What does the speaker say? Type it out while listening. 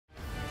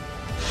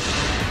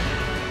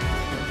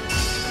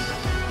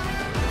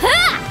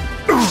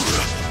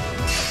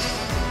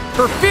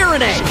for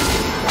Firene!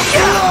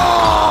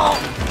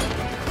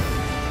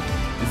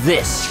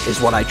 This is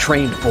what I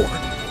trained for.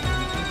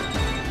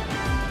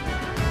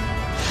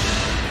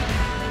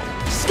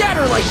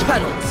 Scatter like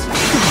petals!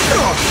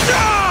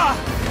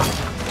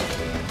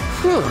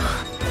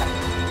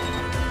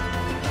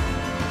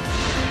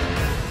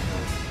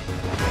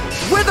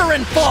 Wither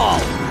and fall!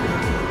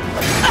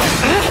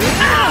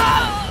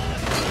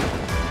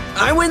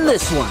 I win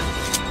this one.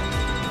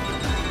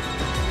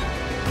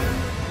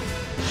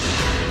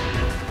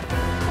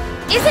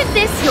 Isn't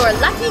this your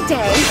lucky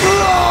day?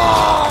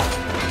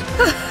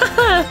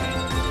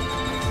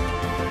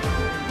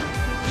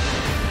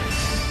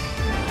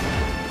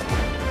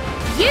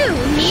 You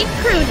need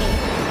pruning.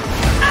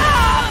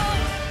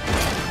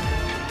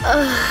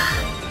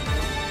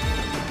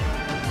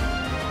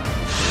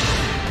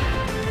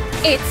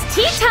 It's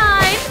tea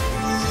time!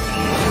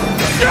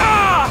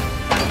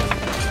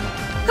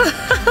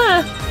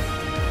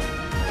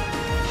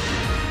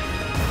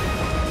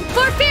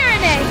 For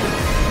Firene!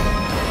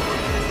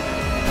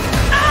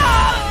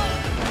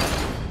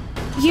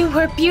 You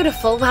were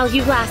beautiful while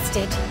you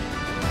lasted.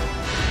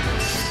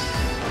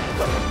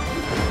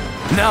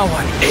 Now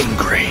I'm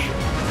angry.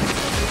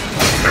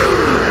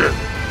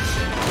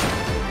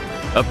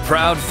 A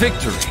proud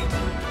victory.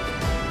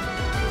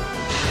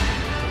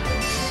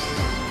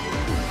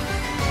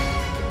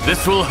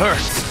 This will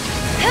hurt.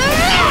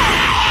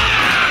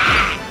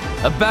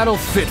 A battle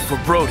fit for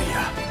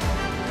Brodia.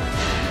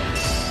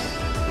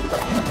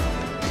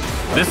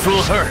 This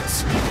will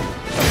hurt.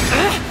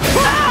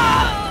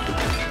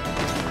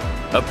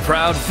 A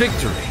proud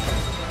victory.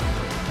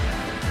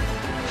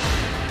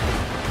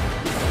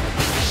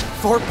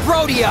 For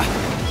Brodia!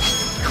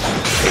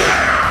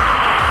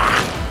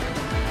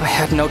 I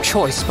had no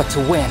choice but to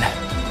win.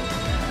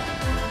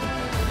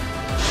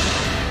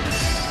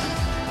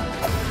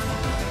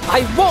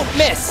 I won't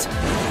miss!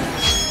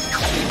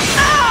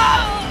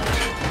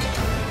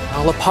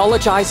 I'll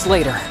apologize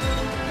later.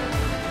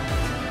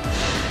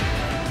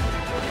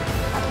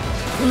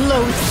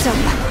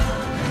 Loathsome.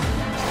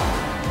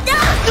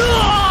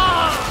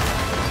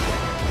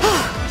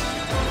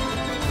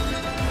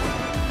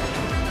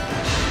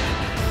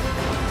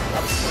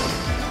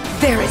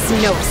 There is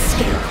no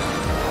escape.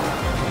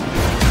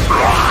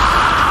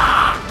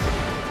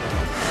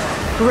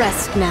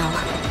 Rest now.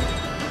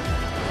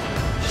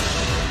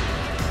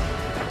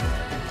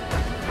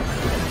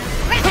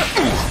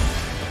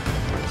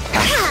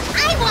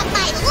 I want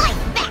my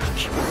life back!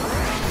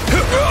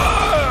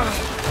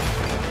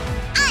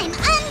 I'm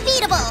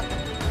unbeatable!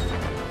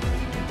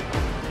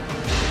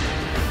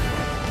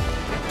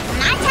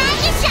 My time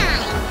to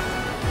shine!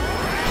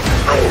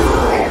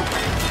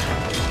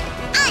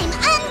 I'm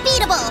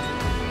unbeatable!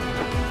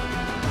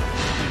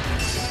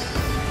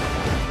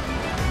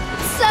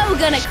 So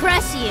gonna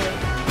crush you.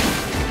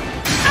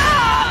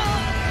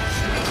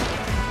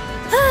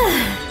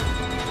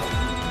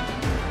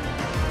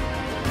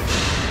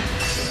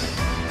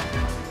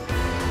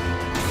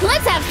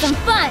 Let's have some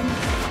fun!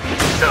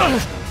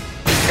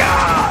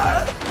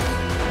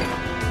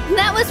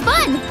 That was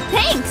fun!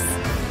 Thanks!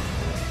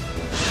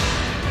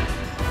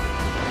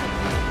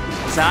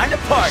 Time to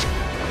party.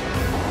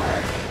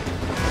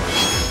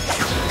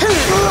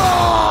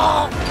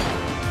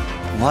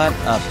 What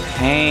a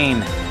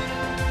pain.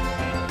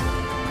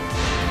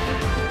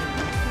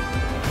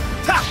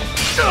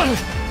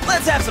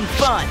 Let's have some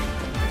fun.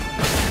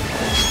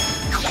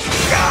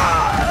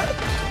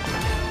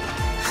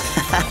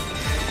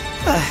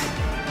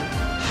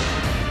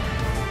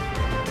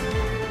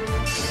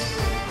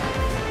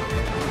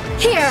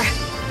 Here!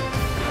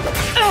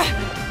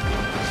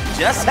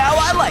 Just how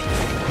I like it.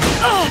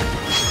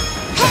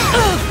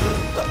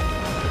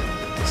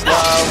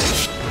 Slow.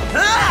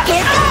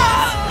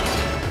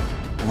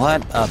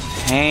 What a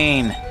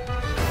pain.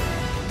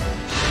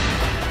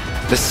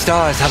 The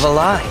stars have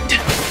aligned.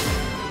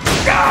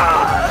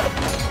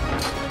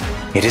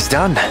 It is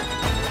done.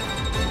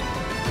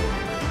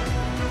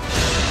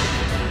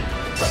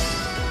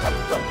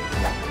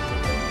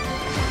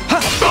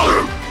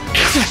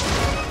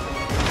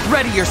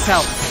 Ready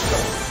yourself!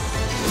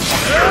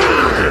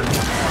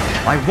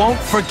 I won't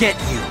forget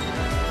you!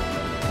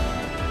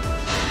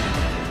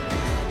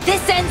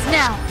 This ends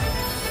now!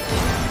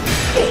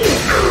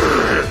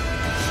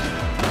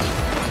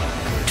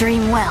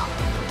 Dream well.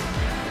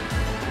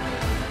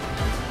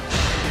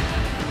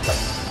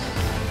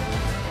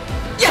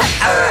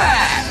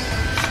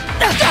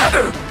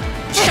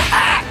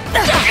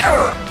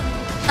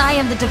 I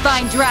am the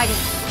Divine Dragon.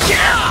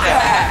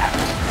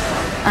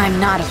 I'm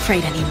not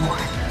afraid anymore.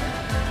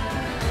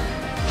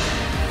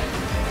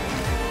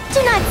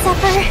 Do not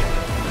suffer.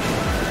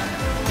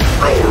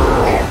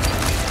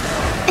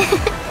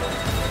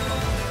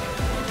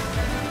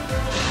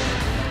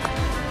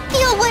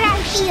 Feel what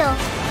I feel.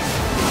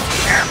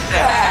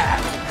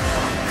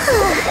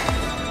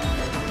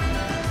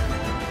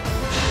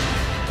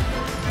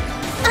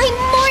 I'm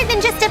more than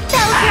just a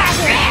bell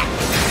dragon.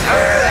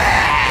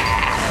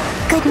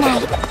 Good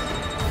night.